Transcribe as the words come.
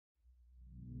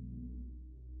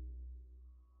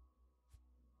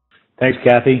Thanks,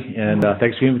 Kathy, and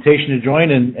thanks for the invitation to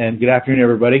join, and good afternoon,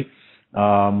 everybody.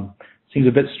 Seems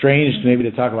a bit strange maybe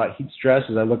to talk about heat stress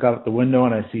as I look out the window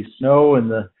and I see snow and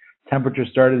the temperature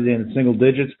started in single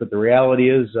digits, but the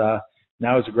reality is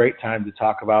now is a great time to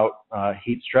talk about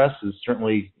heat stress. Is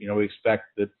certainly, we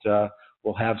expect that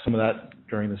we'll have some of that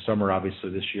during the summer,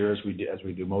 obviously, this year, as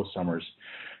we do most summers.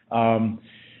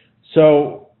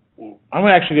 So I'm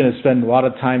actually going to spend a lot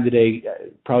of time today,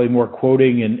 probably more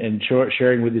quoting and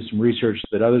sharing with you some research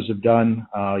that others have done,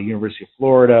 University of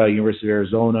Florida, University of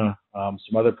Arizona,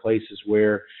 some other places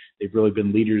where they've really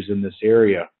been leaders in this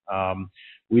area.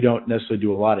 We don't necessarily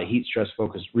do a lot of heat stress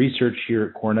focused research here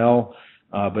at Cornell,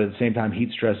 but at the same time, heat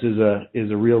stress is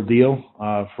a real deal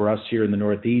for us here in the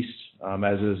Northeast,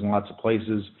 as it is in lots of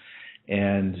places.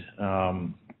 And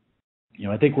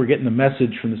I think we're getting the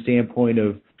message from the standpoint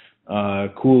of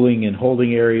cooling and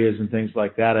holding areas and things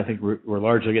like that. I think we're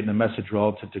largely getting the message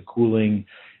relative to cooling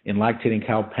in lactating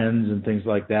cow pens and things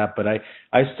like that, but I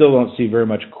still don't see very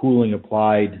much cooling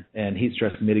applied and heat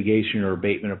stress mitigation or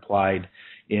abatement applied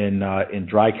in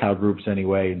dry cow groups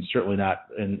anyway, and certainly not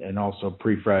and also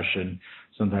pre-fresh and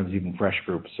sometimes even fresh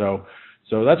groups. So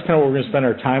that's kind of what we're going to spend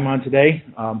our time on today.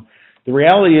 The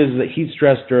reality is that heat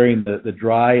stress during the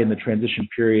dry and the transition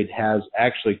period has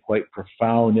actually quite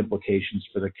profound implications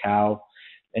for the cow,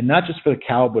 and not just for the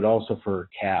cow, but also for her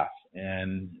calf.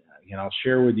 And I'll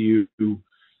share with you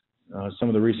some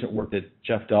of the recent work that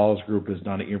Jeff Dahl's group has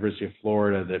done at University of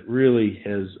Florida that really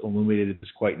has illuminated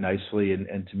this quite nicely,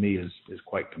 and to me is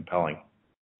quite compelling.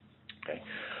 Okay.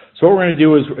 So what we're going to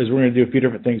do is we're going to do a few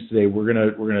different things today. We're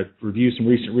going to review some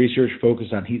recent research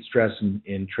focused on heat stress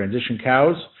in transition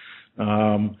cows.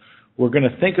 We're going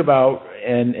to think about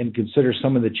and consider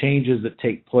some of the changes that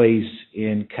take place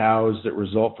in cows that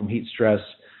result from heat stress,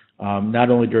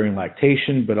 not only during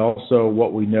lactation, but also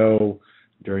what we know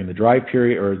during the dry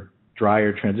period or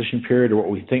drier transition period, or what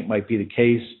we think might be the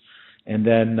case. And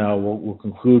then we'll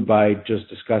conclude by just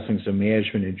discussing some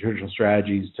management and nutritional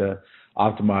strategies to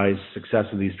optimize success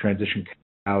of these transition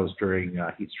cows during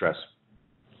heat stress.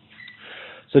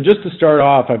 So just to start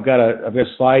off, I've got a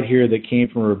slide here that came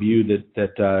from a review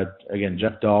that again,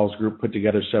 Jeff Dahl's group put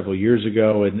together several years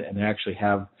ago, and actually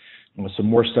have some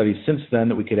more studies since then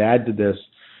that we could add to this.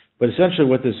 But essentially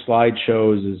what this slide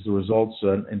shows is the results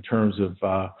in terms of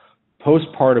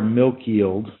postpartum milk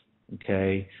yield,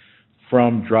 okay,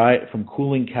 from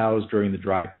cooling cows during the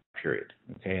dry period.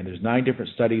 Okay, and there's 9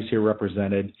 different studies here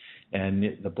represented,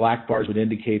 and the black bars would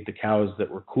indicate the cows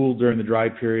that were cooled during the dry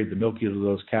period, the milk yield of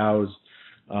those cows.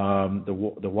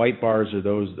 The white bars are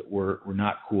those that were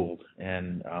not cooled,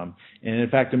 and in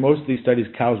fact, in most of these studies,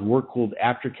 cows were cooled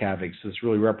after calving. So this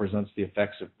really represents the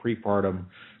effects of prepartum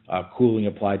cooling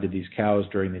applied to these cows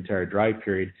during the entire dry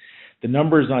period. The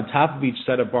numbers on top of each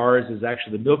set of bars is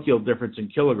actually the milk yield difference in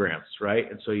kilograms, right?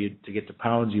 And so to get to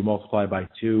pounds, you multiply by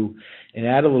 2 and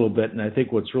add a little bit. And I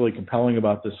think what's really compelling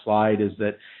about this slide is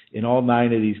that in all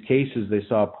 9 of these cases, they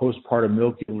saw postpartum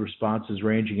milk yield responses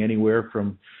ranging anywhere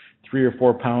from 3 or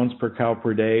 4 pounds per cow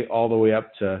per day, all the way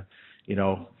up to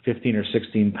 15 or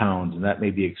 16 pounds, and that may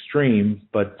be extreme,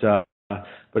 but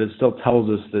it still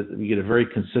tells us that we get a very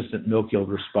consistent milk yield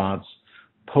response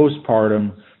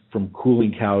postpartum from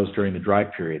cooling cows during the dry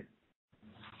period.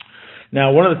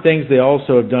 Now, one of the things they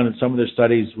also have done in some of their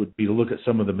studies would be to look at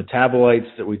some of the metabolites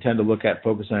that we tend to look at,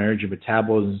 focus on energy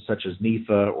metabolism, such as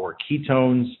NEFA or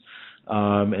ketones.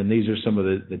 And these are some of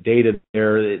the data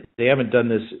there. They haven't done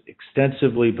this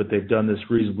extensively, but they've done this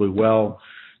reasonably well.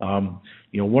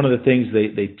 One of the things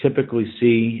they typically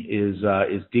see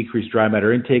is decreased dry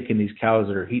matter intake in these cows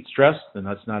that are heat stressed, and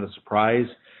that's not a surprise.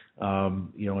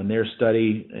 In their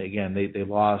study, again, they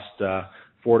lost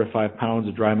 4 to 5 pounds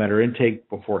of dry matter intake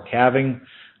before calving.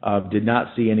 Did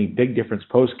not see any big difference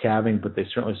post-calving, but they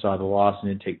certainly saw the loss in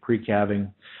intake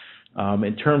pre-calving.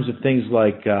 In terms of things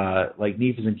like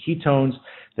NEFAs and ketones,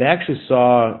 they actually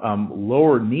saw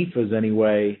lower NEFAs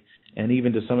anyway, and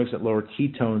even to some extent lower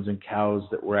ketones in cows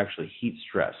that were actually heat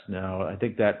stressed. Now, I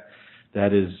think that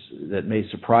may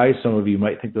surprise some of you. You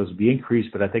might think those would be increased,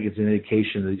 but I think it's an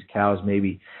indication that these cows may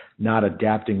be not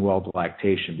adapting well to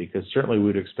lactation, because certainly we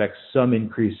would expect some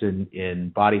increase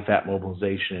in body fat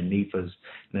mobilization and NEFAs,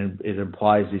 and it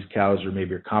implies these cows are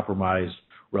maybe compromised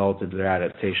relative to their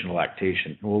adaptation to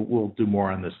lactation. We'll do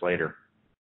more on this later.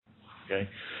 Okay.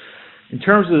 In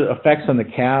terms of the effects on the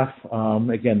calf,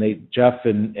 again, Jeff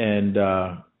and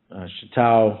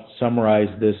Chitao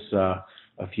summarized this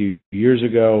a few years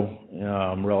ago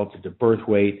relative to birth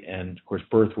weight, and of course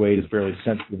birth weight is a fairly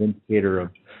sensitive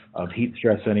indicator of heat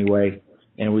stress anyway.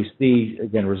 And we see,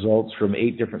 again, results from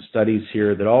 8 different studies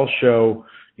here that all show,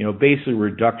 basically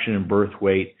reduction in birth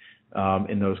weight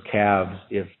in those calves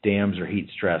if dams are heat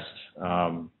stressed,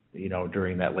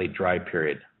 during that late dry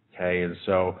period. Okay, and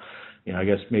so, I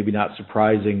guess maybe not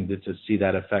surprising to see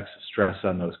that affects the stress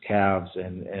on those calves,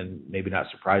 and maybe not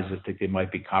surprising to think they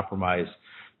might be compromised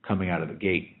coming out of the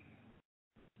gate.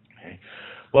 Okay.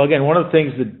 Well, again, one of the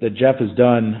things that Jeff has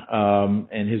done,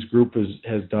 and his group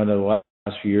has done in the last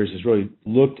few years, is really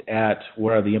looked at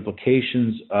what are the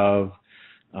implications of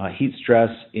heat stress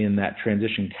in that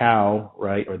transition cow,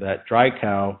 right, or that dry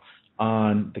cow,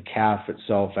 on the calf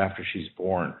itself after she's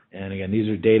born. And again, these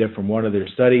are data from one of their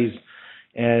studies.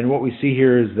 And what we see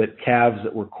here is that calves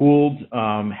that were cooled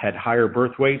had higher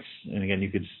birth weights. And again, you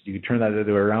could turn that the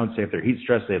other way around, say if they're heat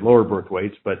stressed, they had lower birth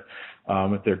weights. But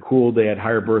if they're cooled, they had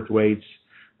higher birth weights.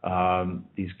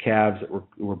 These calves that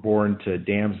were born to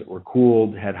dams that were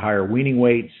cooled had higher weaning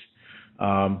weights.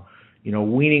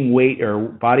 Weaning weight or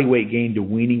body weight gain to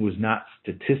weaning was not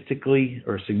statistically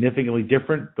or significantly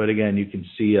different, but again, you can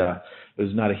see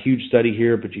there's not a huge study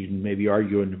here, but you can maybe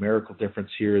argue a numerical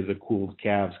difference here. The cooled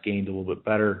calves gained a little bit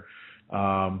better,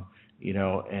 and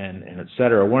et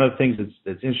cetera. One of the things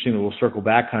that's interesting that we'll circle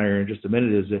back on here in just a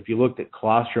minute is if you looked at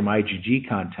colostrum IgG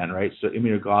content, right, so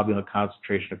immunoglobulin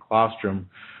concentration of colostrum,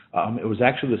 it was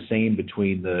actually the same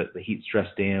between the heat stress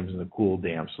dams and the cooled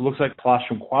dams. So it looks like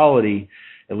colostrum quality,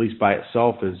 at least by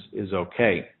itself, is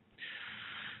okay.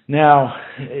 Now,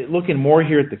 looking more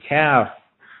here at the calf,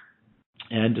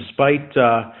 and despite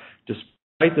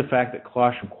the fact that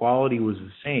colostrum quality was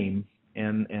the same,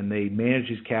 and they managed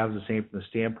these calves the same from the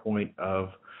standpoint of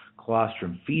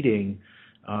colostrum feeding,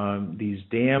 these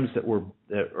dams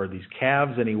or these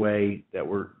calves anyway, that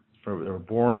were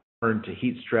born to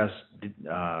heat stress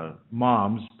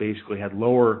moms basically had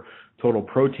lower total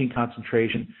protein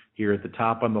concentration here at the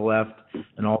top on the left,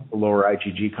 and also lower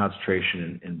IgG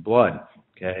concentration in blood.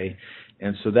 Okay,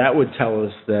 and so that would tell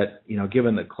us that,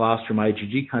 given that colostrum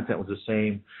IgG content was the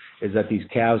same, is that these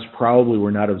calves probably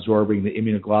were not absorbing the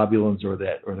immunoglobulins or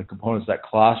the components of that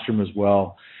colostrum as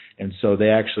well, and so they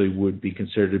actually would be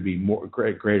considered to be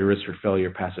greater risk for failure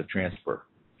passive transfer,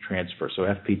 so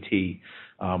FPT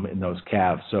in those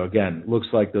calves. So again, looks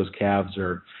like those calves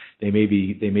they may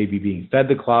be being fed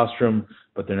the colostrum,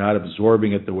 but they're not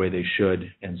absorbing it the way they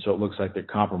should, and so it looks like they're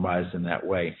compromised in that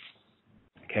way.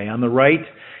 Okay, on the right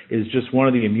is just one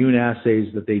of the immune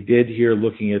assays that they did here,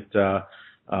 looking at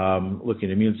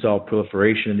immune cell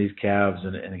proliferation in these calves,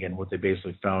 and again, what they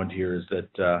basically found here is that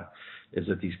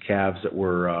these calves that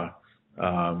were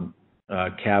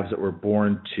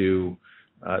born to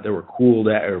that were cooled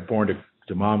or born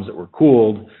to moms that were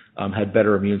cooled had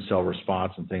better immune cell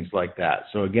response and things like that.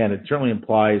 So again, it certainly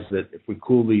implies that if we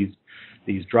cool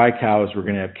these dry cows, we're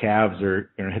going to have calves that are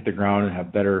going to hit the ground and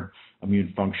have better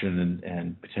immune function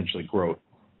and potentially growth.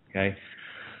 Okay.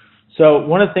 So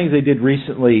one of the things they did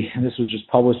recently, and this was just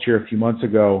published here a few months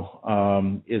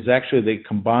ago, is actually they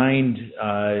combined,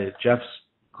 Jeff's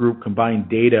group combined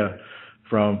data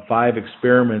from 5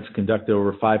 experiments conducted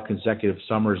over 5 consecutive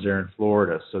summers there in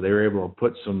Florida. So they were able to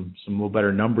put some little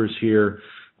better numbers here.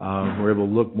 We're able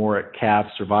to look more at calf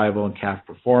survival and calf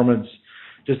performance.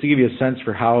 Just to give you a sense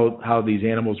for how these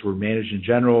animals were managed in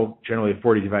general, generally a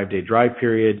 45-day dry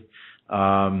period.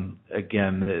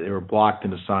 Again, they were blocked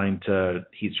and assigned to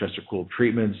heat stress or cooled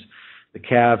treatments. The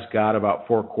calves got about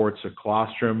 4 quarts of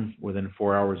colostrum within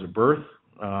 4 hours of birth.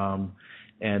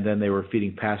 And then they were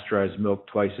feeding pasteurized milk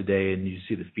twice a day, and you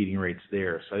see the feeding rates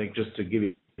there. So I think just to give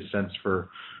you a sense for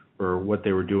what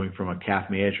they were doing from a calf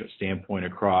management standpoint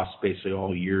across basically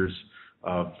all years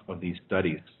of these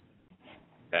studies.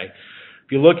 Okay.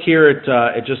 If you look here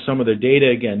at just some of the data,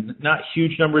 again, not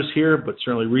huge numbers here, but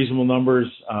certainly reasonable numbers.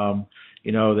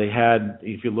 They had,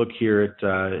 if you look here at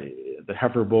the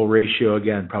heifer bull ratio,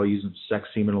 again, probably using sex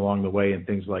semen along the way and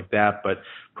things like that, but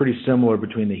pretty similar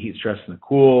between the heat stress and the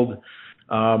cooled.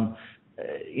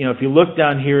 If you look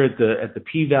down here at the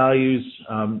p-values,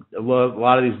 a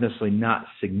lot of these necessarily not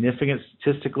significant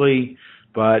statistically,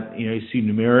 but you see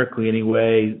numerically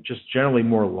anyway, just generally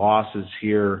more losses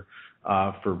here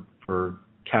for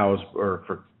cows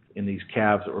or in these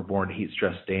calves that were born to heat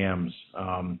stress dams.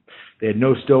 They had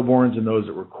no stillborns in those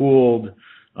that were cooled.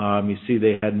 You see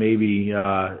they had maybe,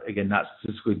 again, not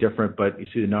statistically different, but you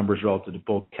see the numbers relative to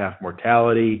bull calf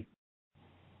mortality.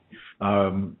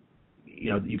 One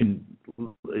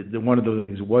of the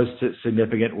things that was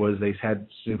significant was they had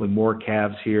simply more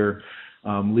calves here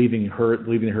leaving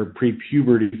her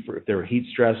pre-puberty if they were heat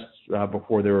stressed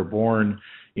before they were born,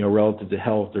 relative to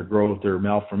health or growth or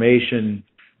malformation.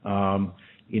 The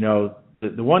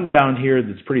one down here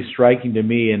that's pretty striking to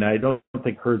me, and I don't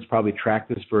think herds probably track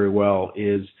this very well,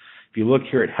 is if you look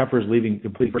here at heifers leaving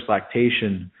complete first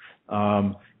lactation,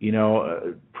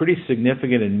 pretty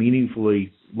significant and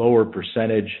meaningfully lower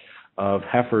percentage of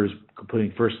heifers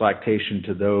completing first lactation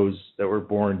to those that were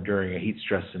born during a heat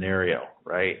stress scenario,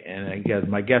 right? And again,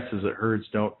 my guess is that herds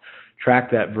don't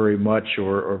track that very much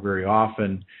or very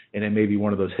often, and it may be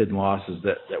one of those hidden losses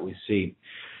that we see.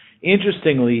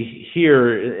 Interestingly,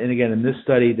 here, and again, in this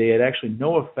study, they had actually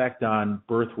no effect on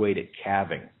birth weight at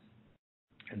calving.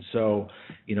 And so,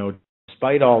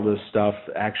 despite all this stuff,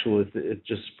 actually, it's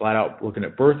just flat out looking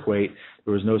at birth weight,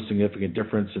 there was no significant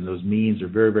difference, and those means are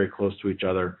very, very close to each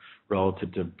other relative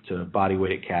to body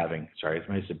weight at calving. Sorry,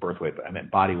 I said birth weight, but I meant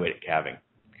body weight at calving.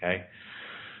 Okay.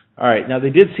 All right. Now, they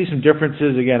did see some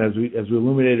differences, again, as we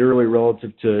illuminated earlier,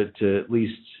 relative to at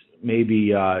least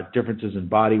maybe differences in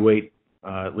body weight,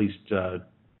 at least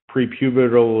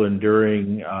prepubertal and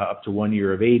during up to 1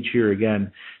 year of age here.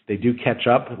 Again, they do catch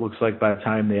up, it looks like, by the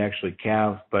time they actually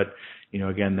calve, but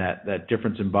again, that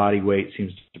difference in body weight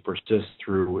seems to persist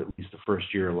through at least the first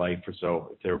year of life or so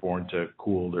if they're born to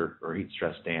cooled or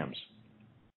heat-stressed dams.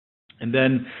 And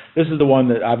then this is the one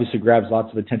that obviously grabs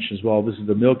lots of attention as well. This is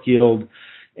the milk yield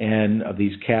and of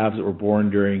these calves that were born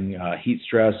during heat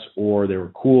stress or they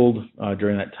were cooled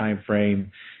during that time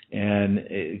frame. And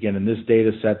again, in this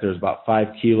data set, there's about 5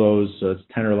 kilos, so it's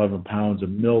 10 or 11 pounds of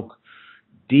milk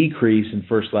decrease in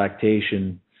first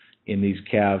lactation in these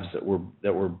calves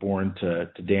that were born to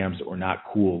dams that were not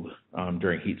cooled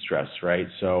during heat stress, right?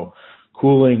 So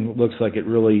cooling looks like it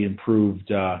really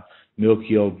improved milk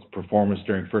yield performance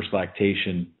during first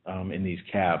lactation in these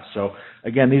calves. So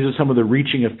again, these are some of the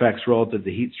reaching effects relative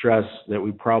to heat stress that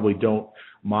we probably don't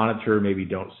monitor, maybe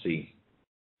don't see.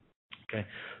 Okay,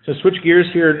 so switch gears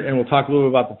here, and we'll talk a little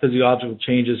bit about the physiological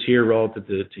changes here relative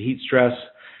to heat stress.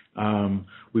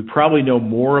 We probably know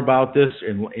more about this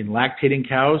in lactating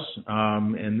cows,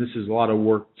 and this is a lot of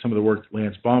work, some of the work that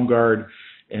Lance Baumgard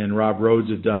and Rob Rhodes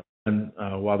have done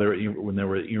when they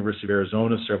were at the University of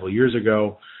Arizona several years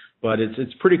ago. But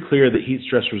it's pretty clear that heat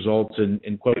stress results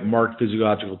in quite marked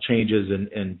physiological changes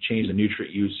and change in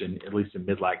nutrient use, at least in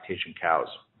mid-lactation cows.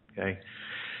 Okay.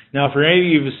 Now, for any of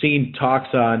you who've seen talks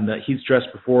on heat stress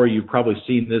before, you've probably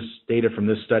seen this data from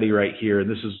this study right here. And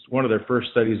this is one of their first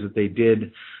studies that they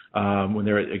did when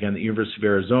they were, again, at the University of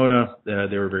Arizona.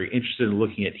 They were very interested in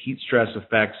looking at heat stress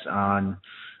effects on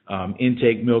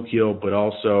intake milk yield, but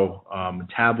also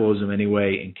metabolism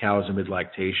anyway in cows in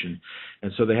mid-lactation.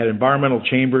 And so they had environmental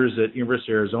chambers at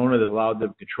University of Arizona that allowed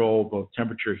them to control both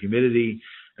temperature, humidity,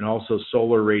 and also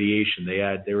solar radiation.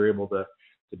 They were able to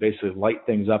basically light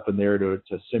things up in there to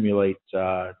simulate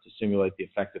the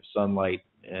effect of sunlight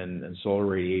and solar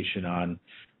radiation on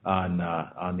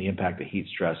the impact of heat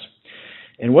stress.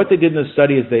 And what they did in the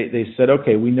study is they said,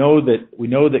 okay, we know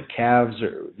that cows,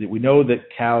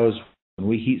 when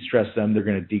we heat stress them, they're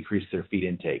going to decrease their feed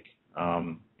intake,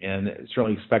 and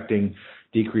certainly expecting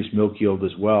decreased milk yield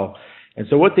as well. And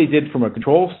so what they did from a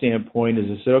control standpoint is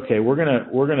they said, okay, we're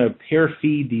gonna pair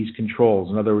feed these controls.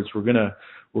 In other words, we're gonna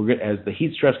as the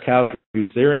heat stress cows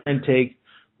reduce their intake,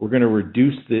 we're going to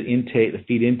reduce the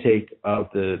feed intake of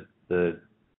the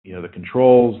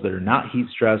controls that are not heat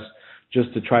stressed,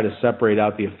 just to try to separate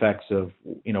out the effects of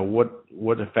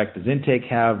what effect does intake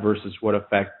have versus what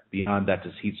effect beyond that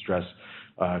does heat stress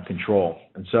control.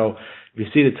 And so if you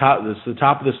see the top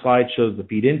of the slide shows the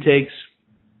feed intakes,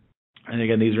 and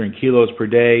again these are in kilos per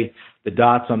day. The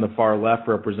dots on the far left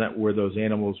represent where those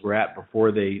animals were at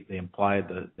before they applied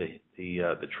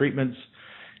the treatments.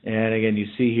 And again, you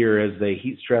see here as they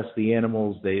heat stress the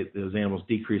animals, those animals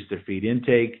decrease their feed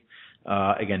intake.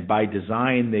 Again, by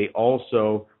design, they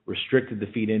also restricted the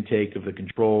feed intake of the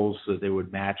controls so that they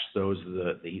would match those of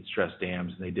the heat stress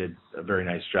dams, and they did a very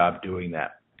nice job doing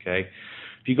that. Okay,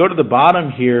 if you go to the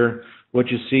bottom here, what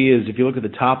you see is, if you look at the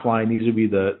top line, these would be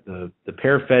the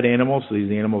pair-fed animals. So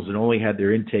these animals that only had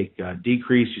their intake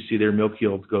decrease. You see their milk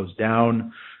yield goes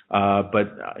down,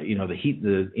 but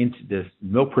the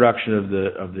milk production of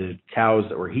the cows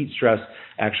that were heat stressed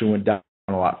actually went down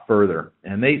a lot further.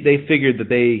 And they figured that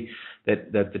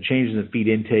the changes in feed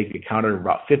intake accounted for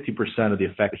about 50% of the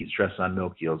effect of heat stress on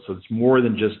milk yield. So it's more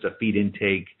than just a feed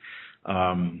intake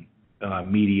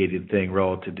mediated thing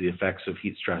relative to the effects of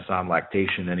heat stress on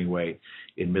lactation anyway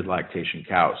in mid-lactation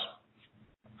cows.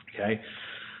 Okay,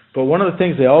 but one of the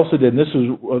things they also did, and this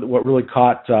was what really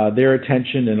caught their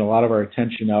attention and a lot of our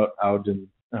attention out in,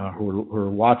 who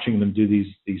are watching them do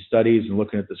these studies and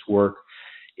looking at this work,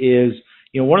 is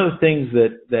one of the things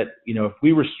that if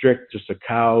we restrict just a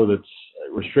cow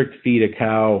restrict feed a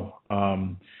cow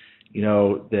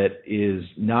that is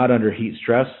not under heat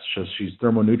stress, so she's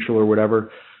thermoneutral or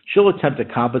whatever, she'll attempt to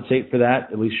compensate for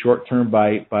that, at least short term,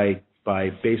 by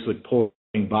basically pulling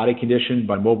body condition,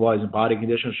 by mobilizing body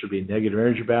condition, she'll be in negative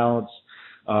energy balance.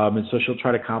 And so she'll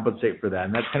try to compensate for that.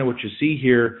 And that's kind of what you see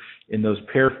here in those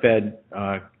pair-fed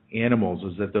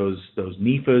animals, is that those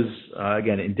NEFAs,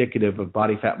 again, indicative of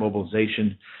body fat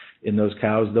mobilization in those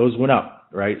cows, those went up,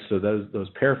 right? So those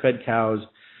pair-fed cows,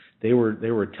 they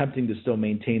were attempting to still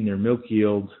maintain their milk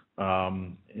yield,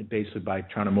 basically by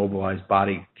trying to mobilize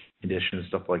body condition and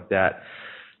stuff like that.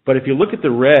 But if you look at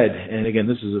the red, and again,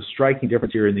 this is a striking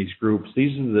difference here in these groups.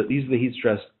 These are the heat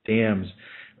stress dams,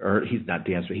 or not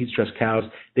dams, but heat stress cows.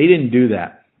 They didn't do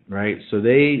that, right? So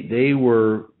they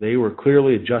were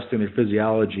clearly adjusting their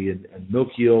physiology, and milk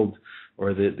yield,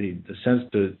 or the sense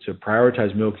to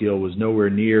prioritize milk yield, was nowhere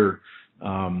near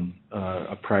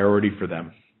a priority for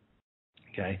them.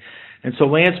 Okay, and so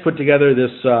Lance put together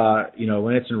this,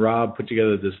 Lance and Rob put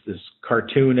together this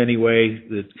cartoon anyway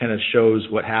that kind of shows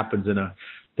what happens in a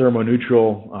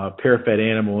thermoneutral pair-fed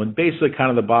animal, and basically kind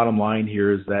of the bottom line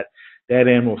here is that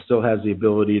animal still has the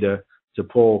ability to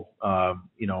pull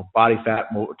body fat,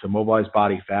 to mobilize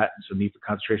body fat, and so NEFA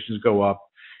concentrations go up,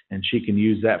 and she can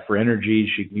use that for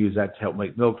energy. She can use that to help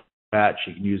make milk fat.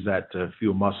 She can use that to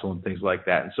fuel muscle and things like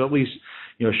that. And so at least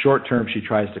short term she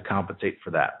tries to compensate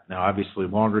for that. Now obviously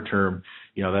longer term,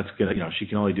 that's gonna she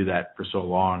can only do that for so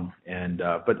long. And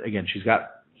but again, she's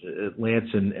got, Lance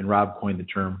and Rob coined the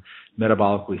term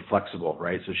metabolically flexible,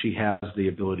 right? So she has the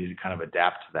ability to kind of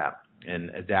adapt to that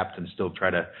and still try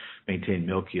to maintain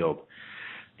milk yield.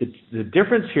 The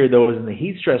difference here, though, is in the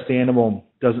heat-stressed animal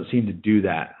doesn't seem to do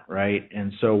that, right?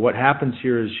 And so what happens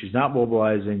here is she's not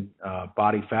mobilizing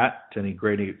body fat to any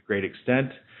great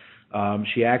extent.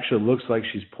 She actually looks like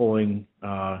she's pulling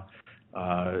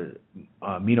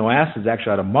amino acids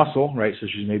actually out of muscle, right? So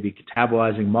she's maybe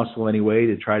catabolizing muscle anyway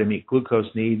to try to meet glucose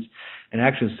needs. And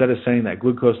actually, instead of sending that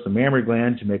glucose to the mammary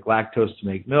gland to make lactose to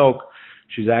make milk,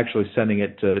 she's actually sending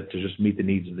it to just meet the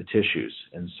needs of the tissues.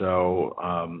 And so,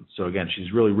 again,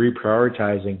 she's really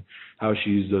reprioritizing how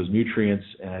she uses those nutrients,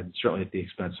 and certainly at the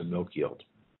expense of milk yield.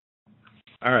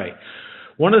 All right.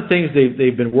 One of the things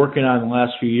they've been working on in the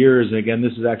last few years, and again,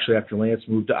 this is actually after Lance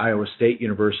moved to Iowa State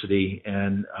University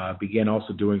and began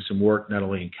also doing some work not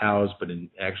only in cows but in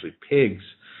actually pigs,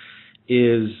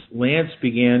 is Lance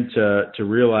began to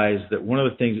realize that one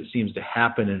of the things that seems to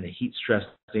happen in a heat-stressed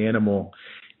animal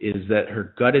is that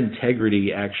her gut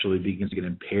integrity actually begins to get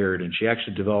impaired, and she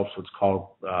actually develops what's called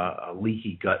a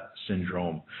leaky gut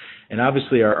syndrome. And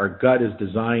obviously our gut is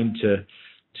designed to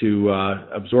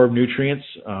absorb nutrients.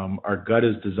 Our gut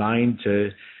is designed to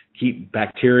keep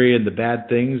bacteria and the bad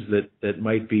things that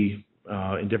might be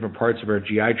in different parts of our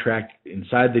GI tract,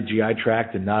 inside the GI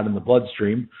tract and not in the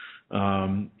bloodstream.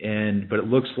 But it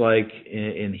looks like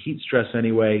in heat stress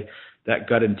anyway, that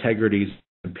gut integrity is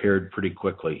impaired pretty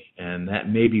quickly, and that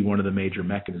may be one of the major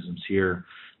mechanisms here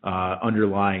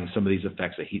underlying some of these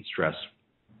effects of heat stress.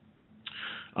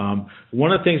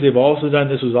 One of the things they've also done,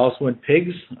 this was also in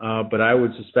pigs, but I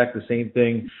would suspect the same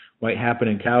thing might happen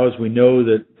in cows. We know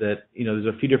that there's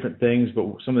a few different things, but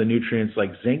some of the nutrients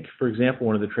like zinc, for example,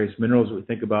 one of the trace minerals that we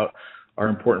think about, are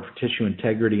important for tissue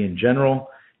integrity in general.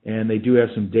 And they do have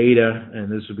some data,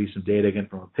 and this would be some data again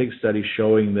from a pig study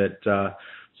showing that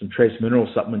some trace mineral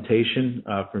supplementation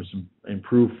from some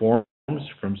improved forms,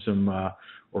 from some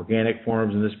organic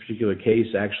forms in this particular case,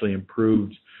 actually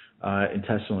improved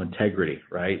intestinal integrity,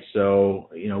 right? So,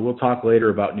 we'll talk later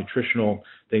about nutritional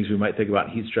things we might think about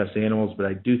in heat-stressed animals, but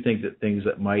I do think that things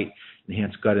that might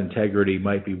enhance gut integrity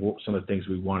might be some of the things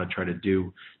we want to try to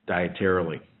do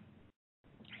dietarily.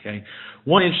 Okay.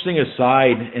 One interesting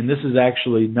aside, and this is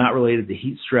actually not related to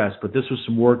heat stress, but this was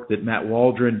some work that Matt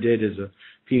Waldron did as a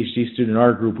PhD student in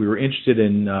our group. We were interested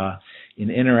in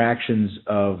interactions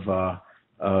of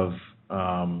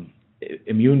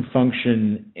immune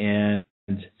function and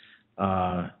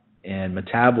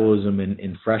metabolism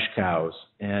in fresh cows.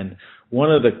 And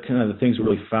one of the kind of the things we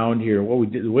really found here,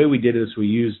 the way we did it is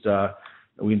we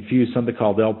infused something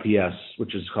called LPS,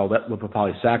 which is called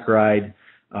lipopolysaccharide.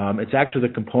 It's actually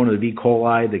the component of E.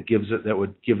 coli that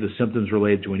would give the symptoms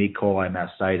related to an E. coli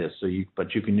mastitis.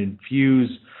 But you can infuse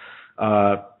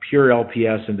pure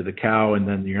LPS into the cow, and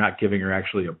then you're not giving her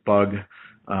actually a bug,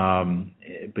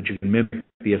 but you can mimic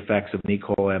the effects of an E.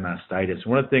 coli mastitis.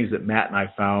 One of the things that Matt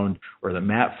found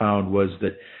was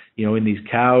that in these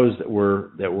cows that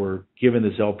were given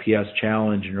this LPS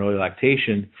challenge in early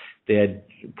lactation, they had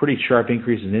pretty sharp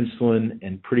increases in insulin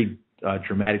and pretty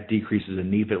dramatic decreases in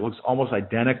NEFA. It looks almost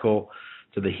identical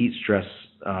to the heat stress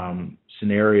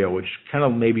scenario, which kind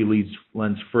of maybe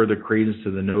lends further credence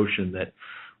to the notion that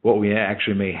what we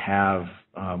actually may have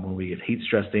when we get heat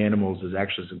stressed animals is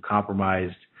actually some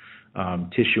compromised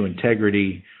tissue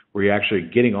integrity where you're actually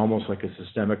getting almost like a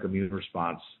systemic immune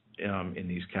response in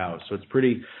these cows. So it's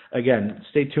pretty, again,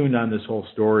 stay tuned on this whole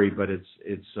story, but it's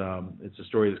a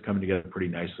story that's coming together pretty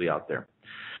nicely out there.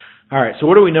 All right, so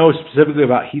what do we know specifically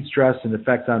about heat stress and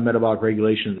effect on metabolic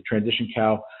regulation of the transition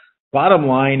cow? Bottom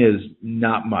line is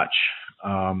not much.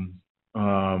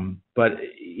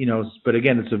 But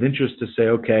again, it's of interest to say,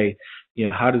 okay,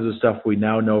 how does the stuff we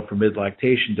now know from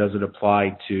mid-lactation, does it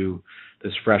apply to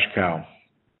this fresh cow?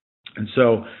 And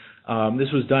so this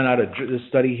was done this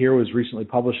study here was recently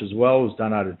published as well. It was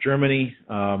done out of Germany.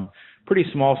 Pretty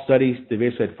small study. They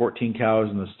basically had 14 cows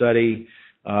in the study.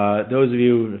 Those of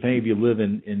you, if any of you live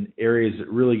in areas that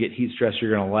really get heat stress,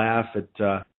 you're going to laugh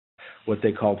at what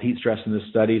they called heat stress in this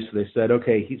study. So they said,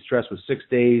 okay, heat stress was 6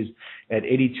 days at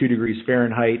 82 degrees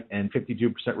Fahrenheit and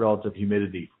 52% relative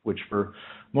humidity, which for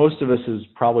most of us is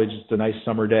probably just a nice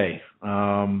summer day.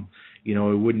 We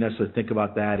wouldn't necessarily think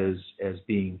about that as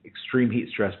being extreme heat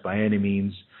stress by any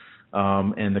means.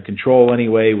 And the control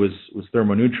anyway was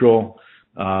thermoneutral,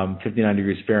 59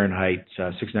 degrees Fahrenheit,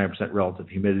 69% relative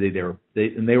humidity.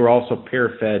 They were also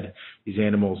pair-fed these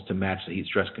animals to match the heat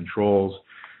stress controls.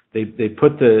 They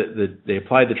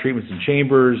applied the treatments in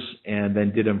chambers and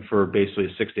then did them for basically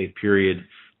a 6-day period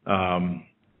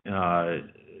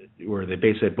where they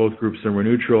basically had both groups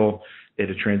thermoneutral. They had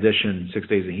a transition, 6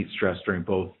 days of heat stress during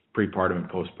both prepartum and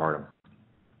postpartum.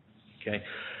 Okay.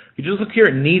 If you just look here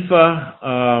at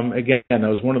NEFA, again, that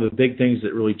was one of the big things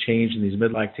that really changed in these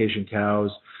mid-lactation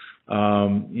cows.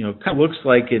 Kind of looks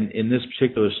like in this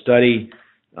particular study,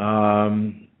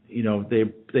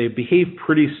 they behave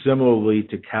pretty similarly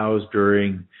to cows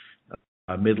during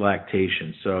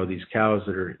mid-lactation. So these cows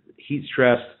that are heat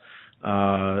stressed,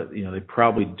 they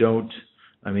probably don't.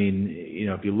 I mean,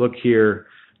 if you look here,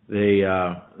 they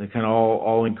kind of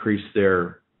all increase they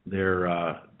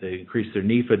increase their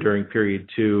NEFA during period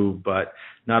 2, but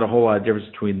not a whole lot of difference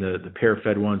between the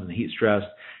pair-fed ones and the heat stressed.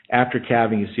 After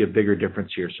calving, you see a bigger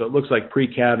difference here. So it looks like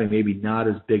pre-calving maybe not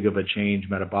as big of a change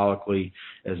metabolically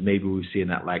as maybe we see in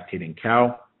that lactating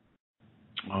cow.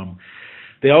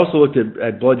 They also looked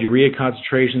at blood urea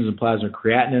concentrations and plasma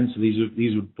creatinine. So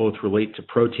these would both relate to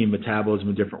protein metabolism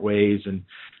in different ways, and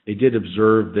they did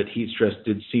observe that heat stress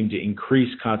did seem to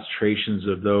increase concentrations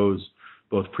of those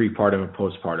both prepartum and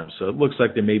postpartum. So it looks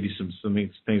like there may be some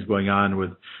things going on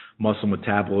with muscle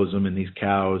metabolism in these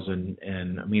cows and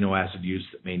amino acid use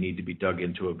that may need to be dug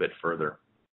into a bit further.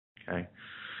 Okay.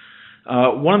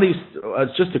 One of these,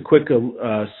 just a quick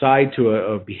side to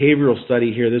a behavioral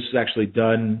study here. This is actually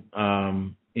done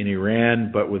in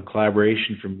Iran, but with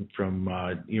collaboration from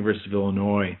University of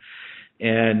Illinois.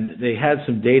 And they had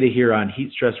some data here on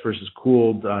heat stress versus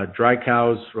cooled dry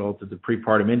cows relative to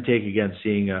prepartum intake. Again,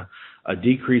 seeing a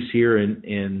decrease here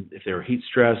in if they were heat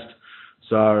stressed.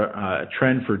 Saw a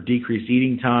trend for decreased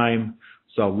eating time.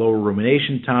 Saw lower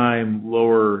rumination time,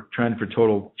 lower trend for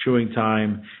total chewing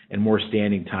time, and more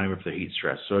standing time if they're heat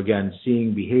stressed. So again,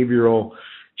 seeing behavioral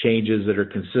changes that are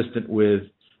consistent with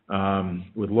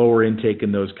lower intake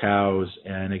in those cows,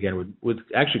 and again with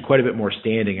actually quite a bit more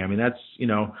standing. I mean, that's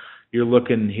you're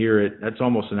looking here at that's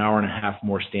almost an hour and a half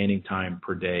more standing time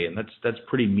per day, and that's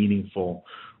pretty meaningful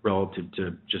relative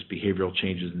to just behavioral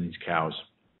changes in these cows.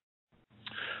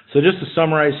 So just to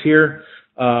summarize here,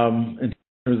 in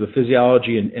terms of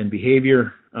physiology and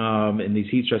behavior in these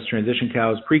heat stress transition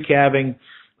cows, pre-calving,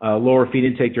 lower feed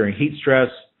intake during heat stress.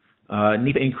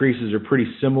 NEFA increases are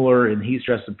pretty similar in heat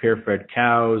stress and pair-fed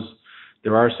cows.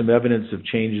 There are some evidence of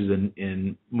changes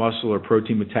in muscle or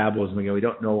protein metabolism. Again, we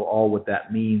don't know all what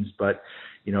that means, but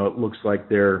it looks like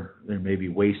they're maybe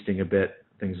wasting a bit,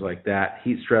 things like that.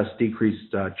 Heat stress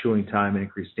decreased chewing time and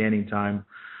increased standing time.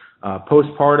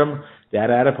 Postpartum,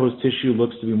 that adipose tissue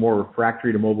looks to be more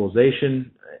refractory to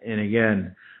mobilization. And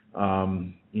again,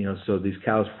 so these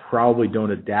cows probably don't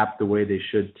adapt the way they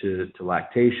should to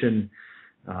lactation.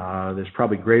 There's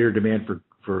probably greater demand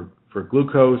for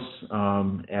glucose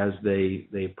as they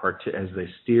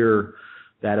steer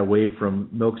that away from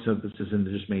milk synthesis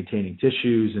into just maintaining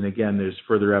tissues. And again, there's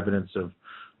further evidence of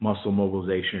muscle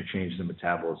mobilization or changes in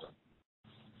metabolism.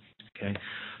 Okay,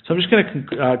 so I'm just going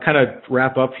to kind of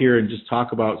wrap up here and just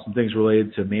talk about some things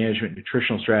related to management,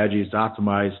 nutritional strategies to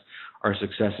optimize our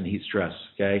success in heat stress.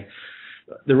 Okay,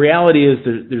 the reality is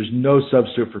that there's no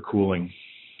substitute for cooling.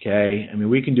 Okay, I mean,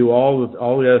 we can do all the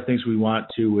other things we want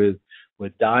to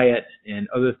with diet and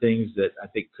other things that I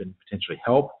think could potentially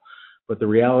help, but the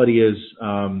reality is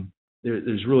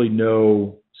there's really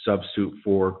no substitute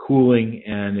for cooling.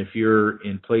 And if you're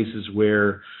in places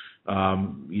where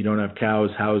you don't have cows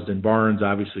housed in barns,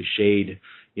 obviously shade,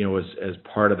 as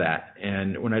part of that.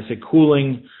 And when I say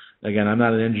cooling, again, I'm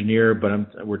not an engineer,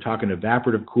 but we're talking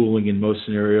evaporative cooling in most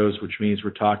scenarios, which means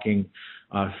we're talking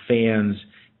fans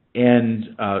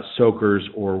and soakers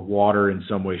or water in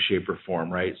some way, shape, or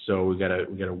form, right? So we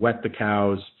gotta wet the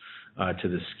cows to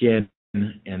the skin,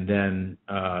 and then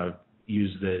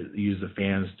use the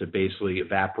fans to basically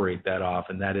evaporate that off,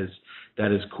 and that is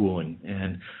cooling.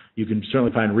 And you can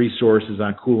certainly find resources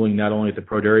on cooling not only at the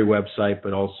ProDairy website,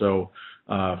 but also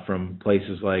from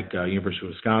places like University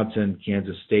of Wisconsin,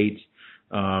 Kansas State.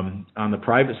 On the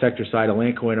private sector side,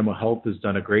 Elanco Animal Health has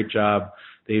done a great job.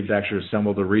 They've actually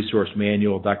assembled a resource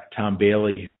manual. Dr. Tom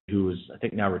Bailey, who is, I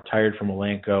think, now retired from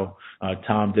Elanco,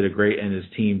 Tom and his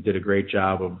team did a great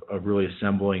job of really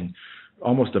assembling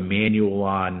almost a manual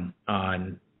on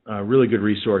really good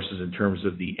resources in terms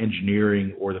of the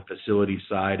engineering or the facility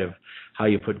side of how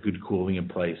you put good cooling in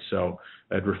place. So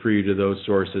I'd refer you to those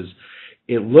sources.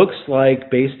 It looks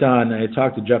like, based on, I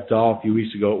talked to Jeff Dahl a few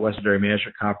weeks ago at Western Dairy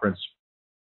Management Conference,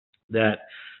 that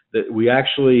we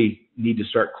actually need to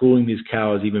start cooling these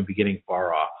cows even beginning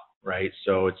far off, right?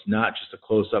 So it's not just a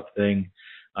close-up thing.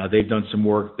 They've done some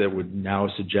work that would now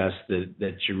suggest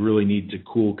that you really need to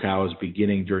cool cows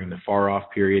beginning during the far-off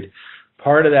period.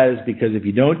 Part of that is because if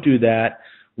you don't do that,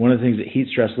 one of the things that heat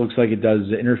stress looks like it does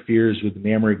is it interferes with the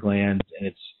mammary glands and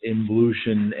its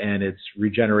involution and its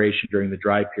regeneration during the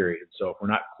dry period. So if we're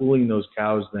not cooling those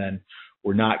cows, then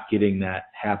we're not getting that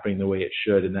happening the way it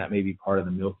should, and that may be part of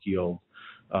the milk yield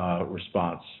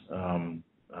response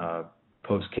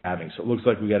post-calving. So it looks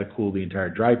like we got to cool the entire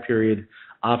dry period,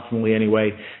 optimally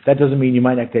anyway. That doesn't mean you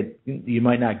might not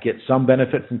get some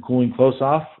benefit from cooling close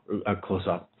up.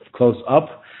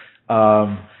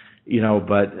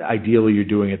 But ideally you're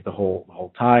doing it the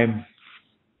whole time.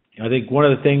 I think one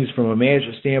of the things from a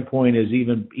management standpoint is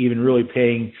even really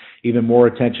paying even more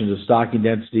attention to stocking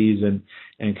densities and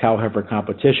cow heifer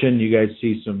competition. You guys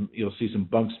you'll see some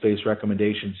bunk space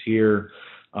recommendations here.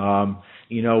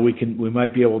 We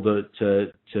might be able to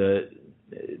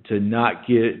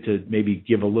maybe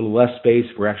give a little less space.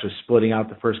 We're actually splitting out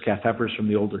the first calf heifers from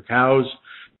the older cows,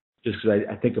 just because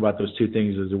I think about those two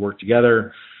things as they work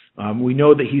together. We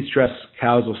know that heat stress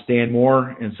cows will stand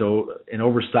more, and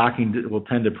overstocking will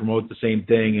tend to promote the same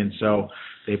thing, and so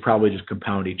they probably just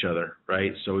compound each other,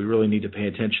 right? So we really need to pay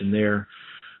attention there.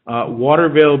 Water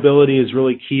availability is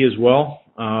really key as well,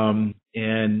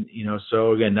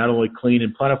 so again, not only clean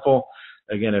and plentiful.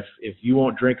 Again, if you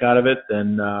won't drink out of it,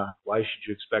 then why should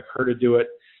you expect her to do it?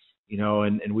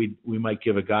 And we might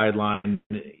give a guideline.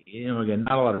 Again,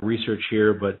 not a lot of research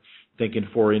here, but thinking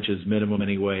 4 inches minimum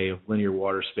anyway of linear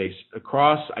water space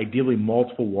across, ideally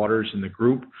multiple waters in the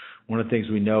group. One of the things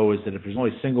we know is that if there's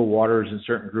only single waters in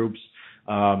certain groups,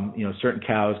 certain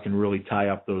cows can really tie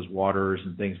up those waters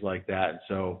and things like that. And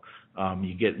so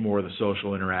you get more of the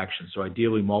social interaction. So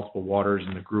ideally multiple waters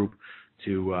in the group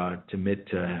to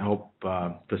help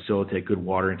facilitate good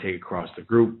water intake across the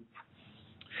group.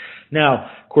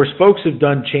 Now, of course, folks have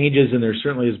done changes, and there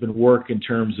certainly has been work in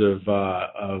terms of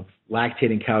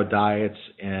lactating cow diets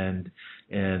and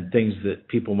things that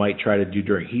people might try to do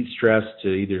during heat stress to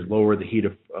either lower the heat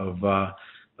of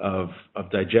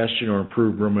digestion or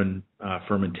improve rumen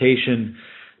fermentation,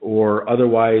 or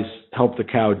otherwise help the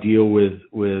cow deal with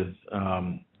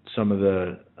some of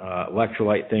the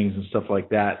electrolyte things and stuff like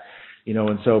that.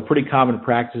 And so pretty common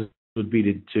practice would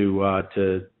be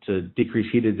to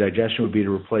decrease heated digestion would be to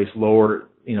replace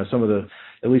some of the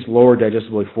at least lower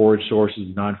digestible forage sources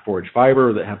of non-forage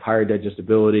fiber that have higher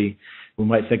digestibility. We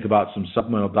might think about some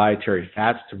supplemental dietary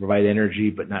fats to provide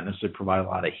energy, but not necessarily provide a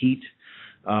lot of heat.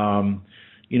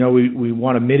 We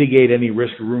want to mitigate any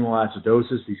risk of ruminal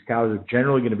acidosis. These cows are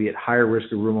generally going to be at higher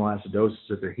risk of ruminal acidosis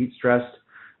if they're heat stressed,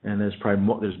 and there's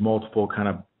multiple kind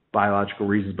of biological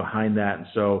reasons behind that. And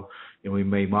so we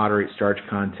may moderate starch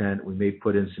content. We may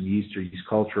put in some yeast or yeast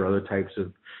culture, other types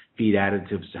of feed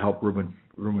additives to help rumen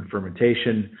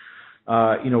fermentation.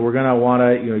 We're going to want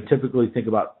to typically think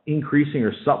about increasing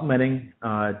or supplementing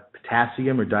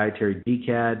potassium or dietary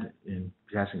decad and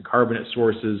potassium carbonate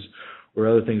sources or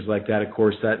other things like that. Of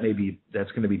course, that's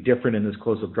going to be different in this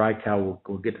close-up dry cow.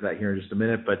 We'll get to that here in just a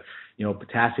minute. But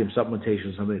potassium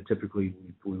supplementation is something that typically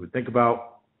we would think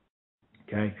about.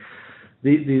 Okay.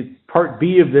 The part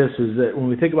B of this is that when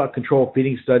we think about controlled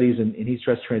feeding studies in heat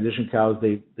stress transition cows,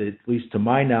 they at least to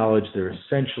my knowledge, they're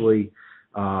essentially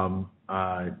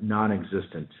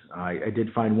non-existent. I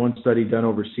did find one study done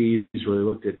overseas where they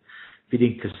looked at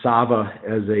feeding cassava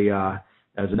as a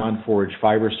non-forage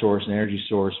fiber source and energy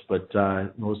source, but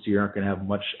most of you aren't going to have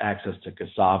much access to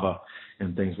cassava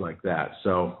and things like that.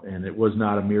 So, and it was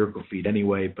not a miracle feed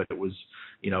anyway, but it was,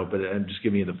 but I'm just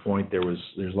giving you the point.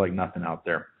 There's like nothing out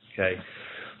there. Okay.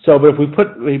 So, but if we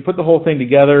put the whole thing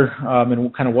together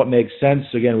and kind of what makes sense,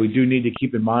 again, we do need to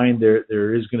keep in mind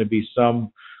there is going to be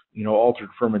some, altered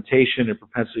fermentation and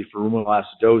propensity for ruminal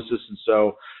acidosis, and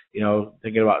so,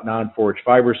 thinking about non-forage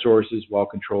fiber sources while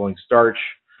controlling starch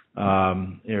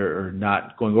or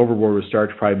not going overboard with starch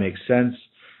probably makes sense.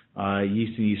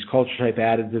 Yeast and yeast culture type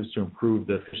additives to improve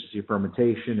the efficiency of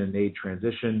fermentation and aid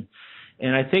transition.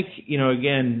 And I think,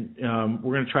 again,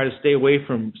 we're going to try to stay away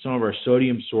from some of our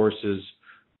sodium sources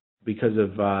because of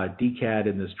DCAD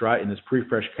in this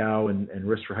pre-fresh cow and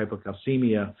risk for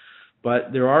hypocalcemia.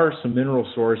 But there are some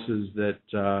mineral sources that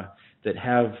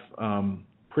have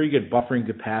pretty good buffering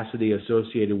capacity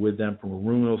associated with them from a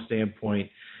ruminal standpoint,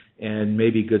 and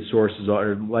maybe good sources,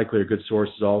 or likely are good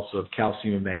sources also of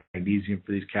calcium and magnesium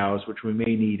for these cows, which we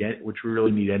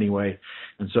really need anyway.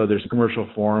 And so there's commercial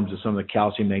forms of some of the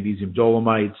calcium, magnesium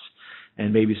dolomites,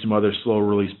 and maybe some other slow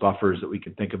release buffers that we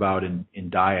can think about in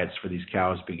diets for these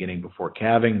cows beginning before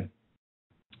calving.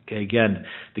 Okay, again,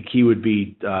 the key would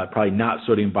be probably not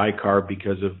sodium bicarb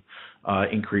because of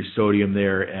increased sodium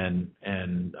there and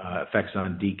effects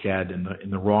on DCAD in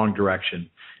the wrong direction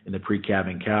in the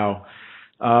pre-calving cow.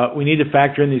 We need to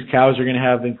factor in these cows are going to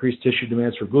have increased tissue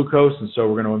demands for glucose, and so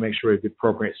we're going to make sure we have good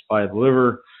appropriate supply of the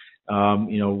liver.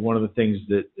 One of the things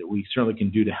that we certainly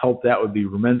can do to help that would be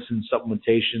rumensin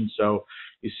supplementation. So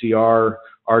you see our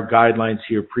guidelines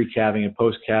here, pre-calving and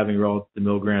post-calving relative to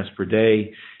milligrams per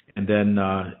day, and then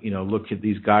look at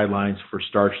these guidelines for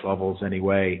starch levels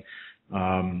anyway.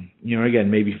 Again,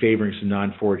 maybe favoring some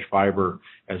non-forage fiber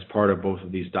as part of both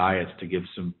of these diets to give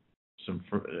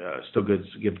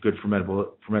give good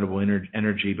fermentable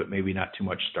energy, but maybe not too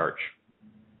much starch.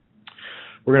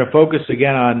 We're going to focus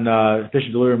again on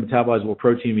efficient delivery of metabolizable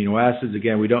protein amino acids.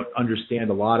 Again, we don't understand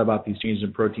a lot about these changes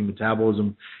in protein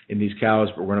metabolism in these cows,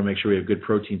 but we're going to make sure we have good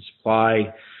protein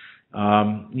supply.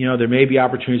 There may be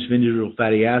opportunities for individual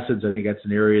fatty acids. I think that's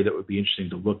an area that would be interesting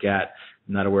to look at.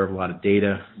 I'm not aware of a lot of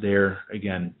data there.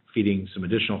 Again, feeding some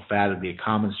additional fat would be a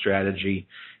common strategy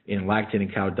in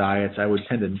lactating cow diets. I would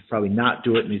tend to probably not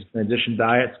do it in these transition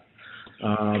diets,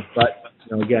 but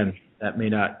again, that may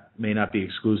not be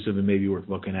exclusive and may be worth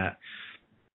looking at.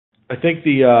 I think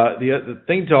the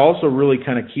thing to also really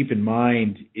kind of keep in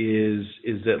mind is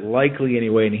that likely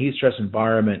anyway in a heat stress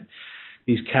environment,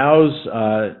 these cows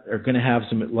are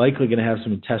likely going to have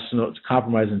some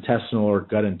compromised intestinal or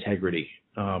gut integrity,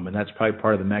 and that's probably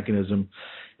part of the mechanism.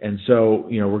 And so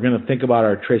we're going to think about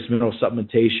our trace mineral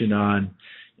supplementation on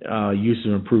use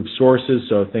of improved sources,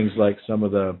 so things like some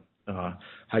of the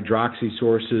hydroxy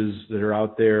sources that are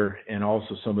out there, and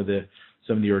also some of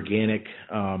the organic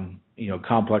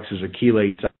complexes or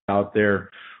chelates out there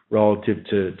relative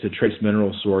to trace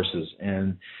mineral sources.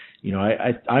 And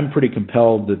I'm pretty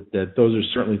compelled that those are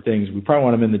certainly things we probably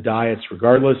want them in the diets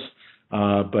regardless,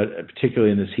 but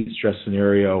particularly in this heat stress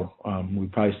scenario, we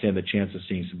probably stand the chance of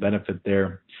seeing some benefit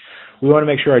there. We want to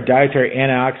make sure our dietary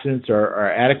antioxidants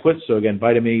are adequate. So again,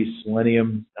 vitamin E,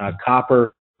 selenium,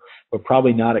 copper, but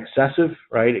probably not excessive,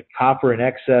 right? Copper in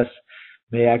excess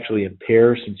may actually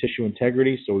impair some tissue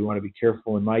integrity, so we want to be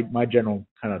careful. And my general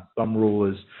kind of thumb rule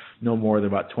is no more than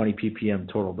about 20 ppm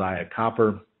total diet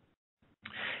copper.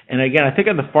 And again, I think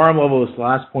on the farm level, this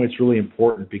last point is really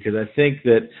important because I think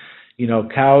that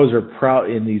cows are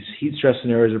in these heat stress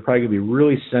scenarios are probably going to be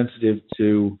really sensitive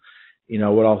to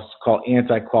what I'll call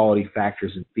anti-quality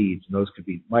factors in feeds. And those could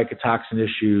be mycotoxin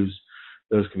issues,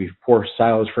 those could be poor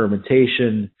silage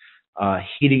fermentation,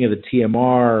 heating of the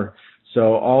TMR.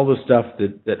 So all the stuff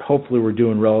that hopefully we're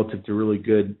doing relative to really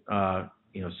good,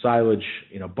 silage,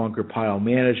 bunker pile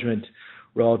management,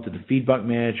 relative to feed bunk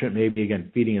management, maybe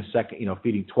again, feeding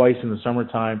twice in the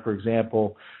summertime, for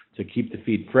example, to keep the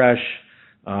feed fresh.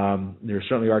 There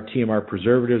certainly are TMR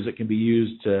preservatives that can be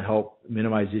used to help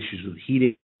minimize issues with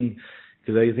heating.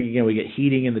 Because I think, again, we get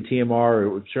heating in the TMR, it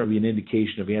would certainly be an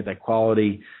indication of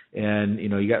anti-quality. And,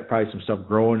 you got probably some stuff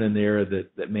growing in there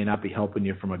that may not be helping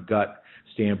you from a gut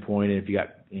standpoint. And if you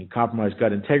got compromised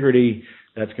gut integrity,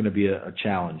 that's going to be a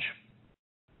challenge.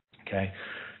 Okay.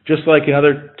 Just like in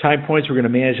other time points, we're going to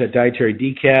manage that dietary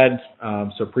DCAD.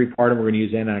 So prepartum, we're going to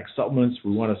use antibiotic supplements.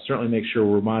 We want to certainly make sure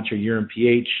we're monitoring urine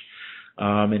pH.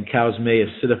 And cows may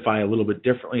acidify a little bit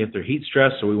differently if they're heat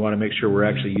stressed, so we want to make sure we're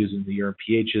actually using the urine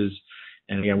pHs.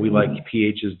 And again, we like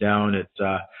pHs down at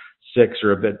 6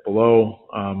 or a bit below,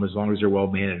 as long as they're well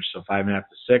managed. So 5.5 to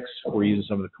 6. We're using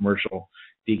some of the commercial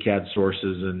DCAD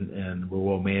sources, and we're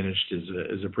well managed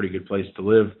is a pretty good place to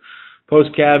live.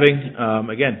 Post-calving,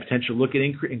 again, potential look at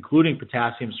including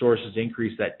potassium sources to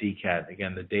increase that DCAD.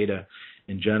 Again, the data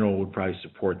in general would probably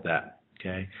support that.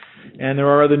 Okay, and there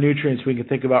are other nutrients we can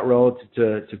think about relative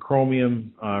to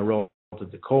chromium, relative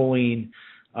to choline.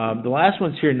 The last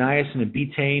one's here, niacin and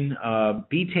betaine.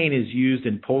 Betaine is used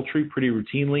in poultry pretty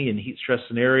routinely in heat stress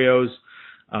scenarios.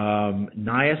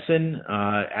 Niacin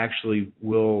actually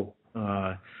will,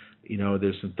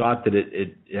 there's some thought that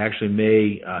it actually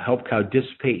may help cow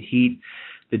dissipate heat.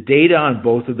 The data on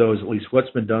both of those, at least what's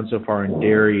been done so far in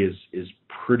dairy, is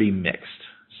pretty mixed.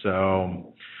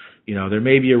 So, there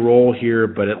may be a role here,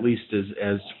 but at least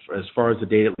as far as the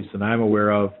data, at least that I'm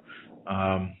aware of,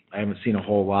 I haven't seen a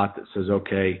whole lot that says,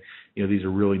 okay, these are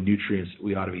really nutrients that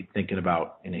we ought to be thinking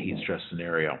about in a heat stress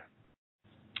scenario.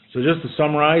 So just to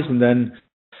summarize, and then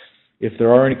if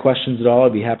there are any questions at all,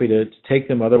 I'd be happy to take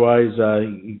them. Otherwise,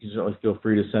 you can certainly feel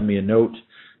free to send me a note.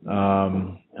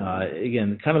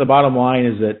 Again, kind of the bottom line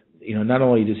is that, not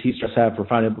only does heat stress have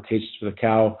profound implications for the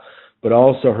cow, but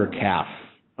also her calf.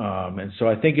 And so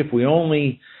I think if we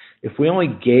only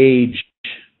gauge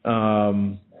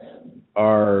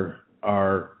our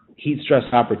heat stress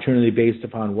opportunity based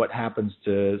upon what happens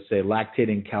to, say,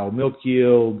 lactating cow milk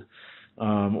yield,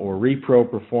 or repro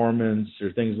performance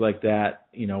or things like that,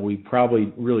 we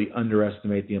probably really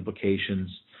underestimate the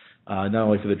implications, not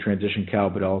only for the transition cow,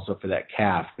 but also for that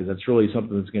calf, because that's really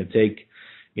something that's going to take,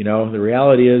 the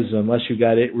reality is, unless you've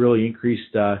got it really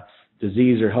increased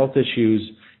disease or health issues,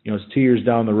 it's 2 years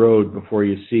down the road before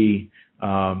you see,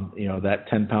 that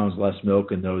 10 pounds less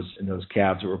milk in those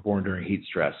calves that were born during heat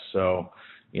stress. So,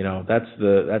 that's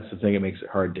the thing that makes it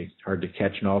hard to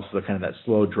catch, and also the kind of that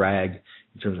slow drag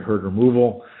in terms of herd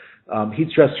removal.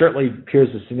 Heat stress certainly appears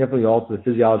to significantly alter the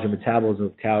physiology and metabolism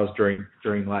of cows during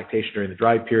lactation, during the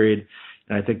dry period.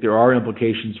 And I think there are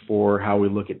implications for how we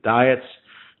look at diets.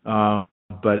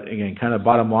 But again, kind of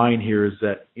bottom line here is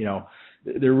that,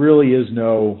 there really is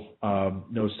no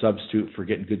substitute for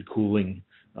getting good cooling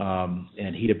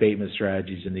and heat abatement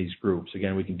strategies in these groups.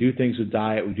 Again, we can do things with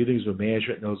diet, we do things with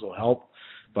management, and those will help.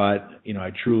 But,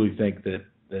 I truly think that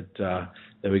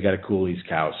we got to cool these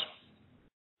cows.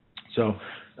 So,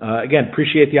 again,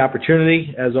 appreciate the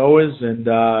opportunity as always. And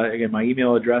again, my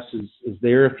email address is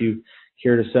there if you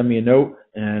care to send me a note.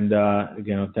 And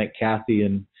again, I'll thank Kathy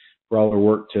and for all her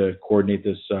work to coordinate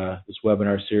this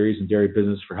webinar series, and Dairy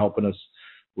Business for helping us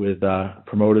with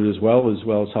promote it as well as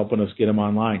helping us get them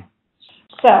online.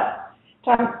 So,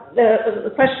 Tom,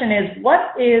 the question is,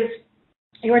 what is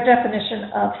your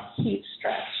definition of heat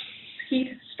stress?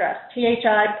 Heat stress,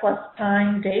 THI plus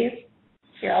time, days.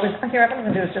 Here, what I'm going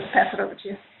to do is just pass it over to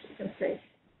you so you can see.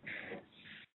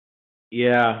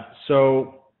 Yeah,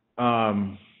 so,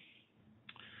 one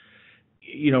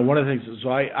of the things, so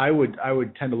I would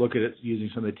tend to look at it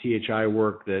using some of the THI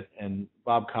work and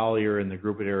Bob Collier and the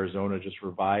group at Arizona just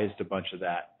revised a bunch of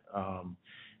that.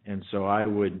 And so I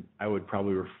would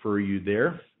probably refer you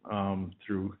there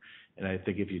through, and I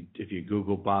think if you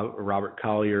Google Robert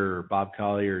Collier or Bob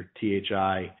Collier,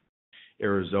 THI,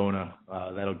 Arizona,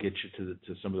 that'll get you to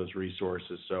some of those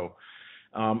resources. So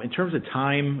in terms of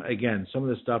time, again, some of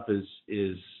the stuff is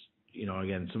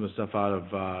again, some of the stuff out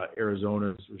of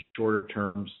Arizona is shorter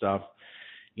term stuff.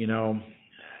 You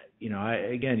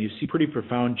see pretty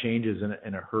profound changes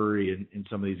in a hurry in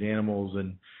some of these animals,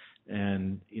 and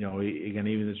again,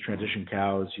 even this transition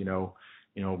cows,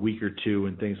 a week or two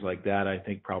and things like that, I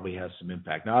think probably has some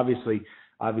impact. Now, obviously,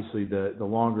 the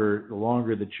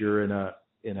longer that you're in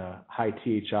a high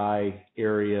THI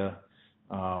area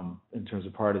in terms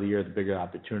of part of the year, the bigger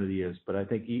opportunity is. But I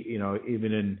think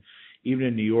even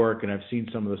in New York, and I've seen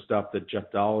some of the stuff that Jeff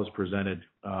Dahl has presented.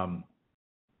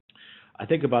 I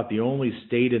think about the only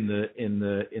state in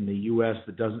the U.S.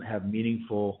 that doesn't have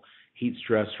meaningful heat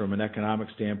stress from an economic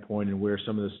standpoint, and where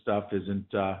some of this stuff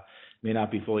may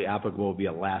not be fully applicable, would be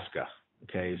Alaska.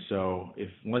 Okay, so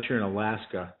unless you're in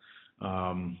Alaska,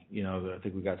 I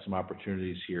think we've got some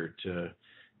opportunities here to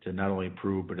not only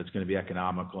improve, but it's going to be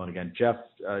economical. And again, Jeff,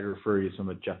 I refer you to some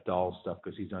of Jeff Dahl's stuff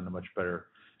because he's done a much better,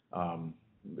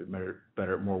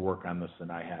 more work on this than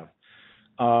I have.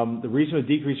 The reason for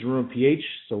decrease in rumen pH.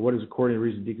 So what is according to the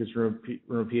reason decrease in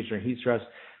rumen pH during heat stress?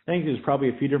 I think there's probably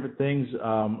a few different things.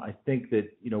 I think that,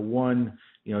 one,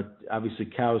 obviously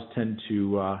cows tend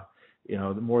to,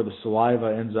 the more the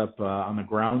saliva ends up on the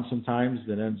ground sometimes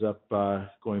than ends up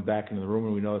going back into the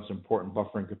rumen. We know it's important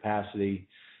buffering capacity.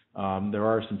 There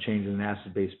are some changes in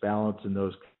acid-base balance in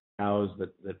those cows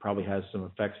that probably has some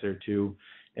effects there too.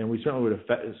 And we certainly would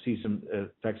expect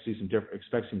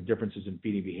some differences in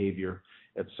feeding behavior,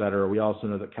 et cetera. We also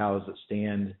know that cows that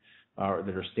stand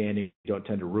that are standing don't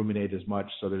tend to ruminate as much.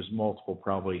 So there's multiple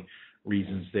probably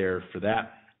reasons there for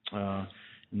that.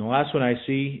 And the last one I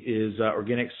see is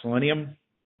organic selenium.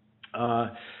 I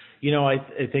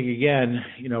think again,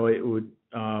 it would,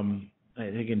 I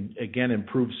think, again,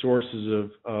 improved sources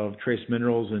of trace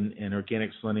minerals and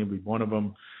organic selenium would be one of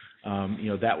them.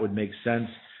 That would make sense.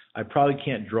 I probably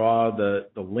can't draw the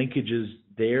linkages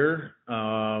there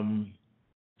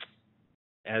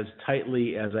as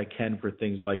tightly as I can for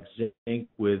things like zinc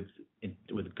with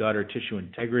gut or tissue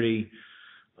integrity.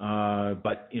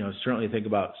 But certainly think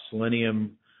about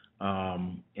selenium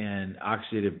and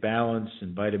oxidative balance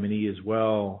and vitamin E as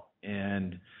well.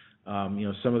 And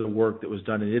some of the work that was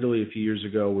done in Italy a few years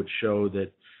ago would show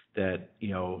that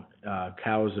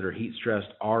cows that are heat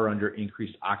stressed are under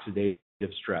increased oxidative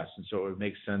stress, and so it would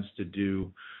make sense to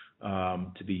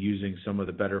be using some of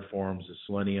the better forms of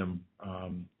selenium,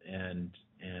 and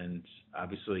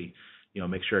obviously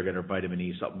make sure I get our vitamin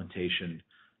E supplementation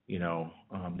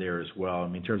there as well. I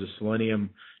mean, in terms of selenium,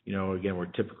 again, we're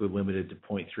typically limited to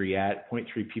 0.3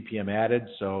 ppm added,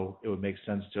 so it would make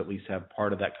sense to at least have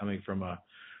part of that coming from a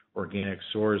organic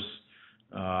source.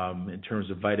 In terms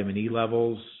of vitamin E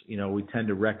levels, we tend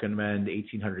to recommend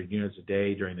 1,800 units a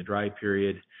day during the dry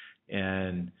period,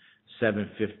 and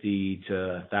 750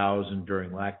 to 1,000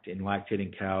 during in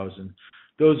lactating cows. And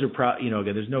those are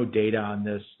again, there's no data on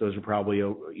this. Those are probably,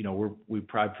 I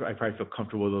probably feel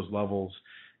comfortable with those levels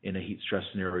in a heat stress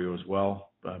scenario as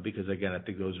well, because again, I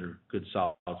think those are good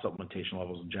solid supplementation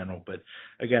levels in general. But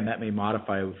again, that may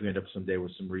modify if we end up someday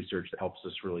with some research that helps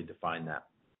us really define that.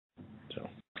 So.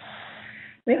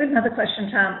 We have another question,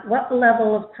 Tom. What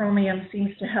level of chromium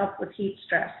seems to help with heat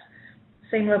stress?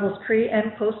 Same levels pre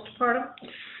and postpartum?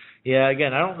 Yeah,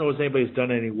 again, I don't know if anybody's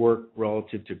done any work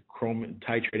relative to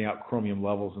titrating out chromium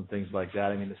levels and things like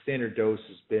that. I mean, the standard dose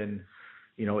has been,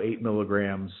 8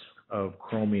 milligrams of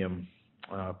chromium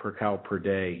per cow per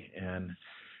day, and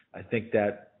I think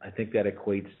that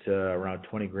equates to around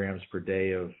 20 grams per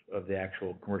day of the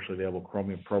actual commercially available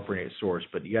chromium propionate source.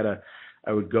 But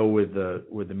I would go with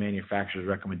the manufacturer's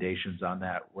recommendations on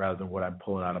that rather than what I'm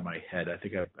pulling out of my head. I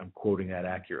think I'm quoting that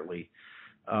accurately.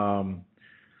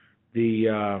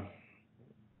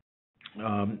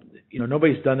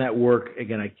 Nobody's done that work.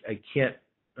 Again, I can't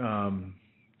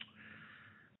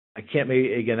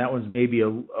again, that one's maybe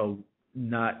a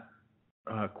not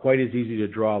quite as easy to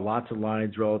draw lots of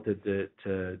lines relative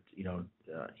to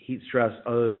heat stress,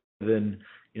 other than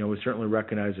we certainly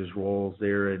recognize there's roles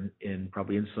there in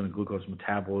probably insulin and glucose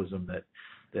metabolism that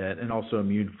and also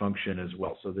immune function as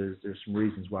well. So there's some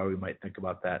reasons why we might think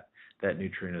about that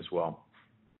nutrient as well.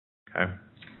 Okay.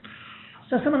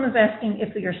 So someone was asking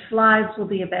if your slides will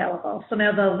be available. So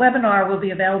now the webinar will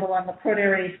be available on the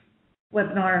ProDairy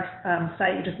webinar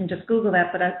site. You can just Google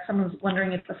that, but someone's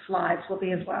wondering if the slides will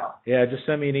be as well. Yeah, just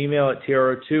send me an email at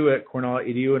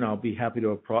tro2@cornell.edu, and I'll be happy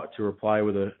to reply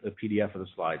with a PDF of the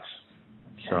slides.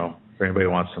 Okay. So if anybody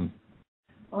wants them.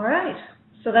 All right.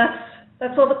 So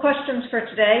that's all the questions for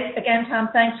today. Again, Tom,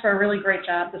 thanks for a really great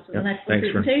job. This was an excellent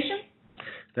presentation.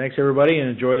 Thanks, everybody, and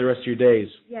enjoy the rest of your days.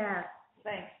 Yeah,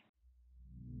 thanks.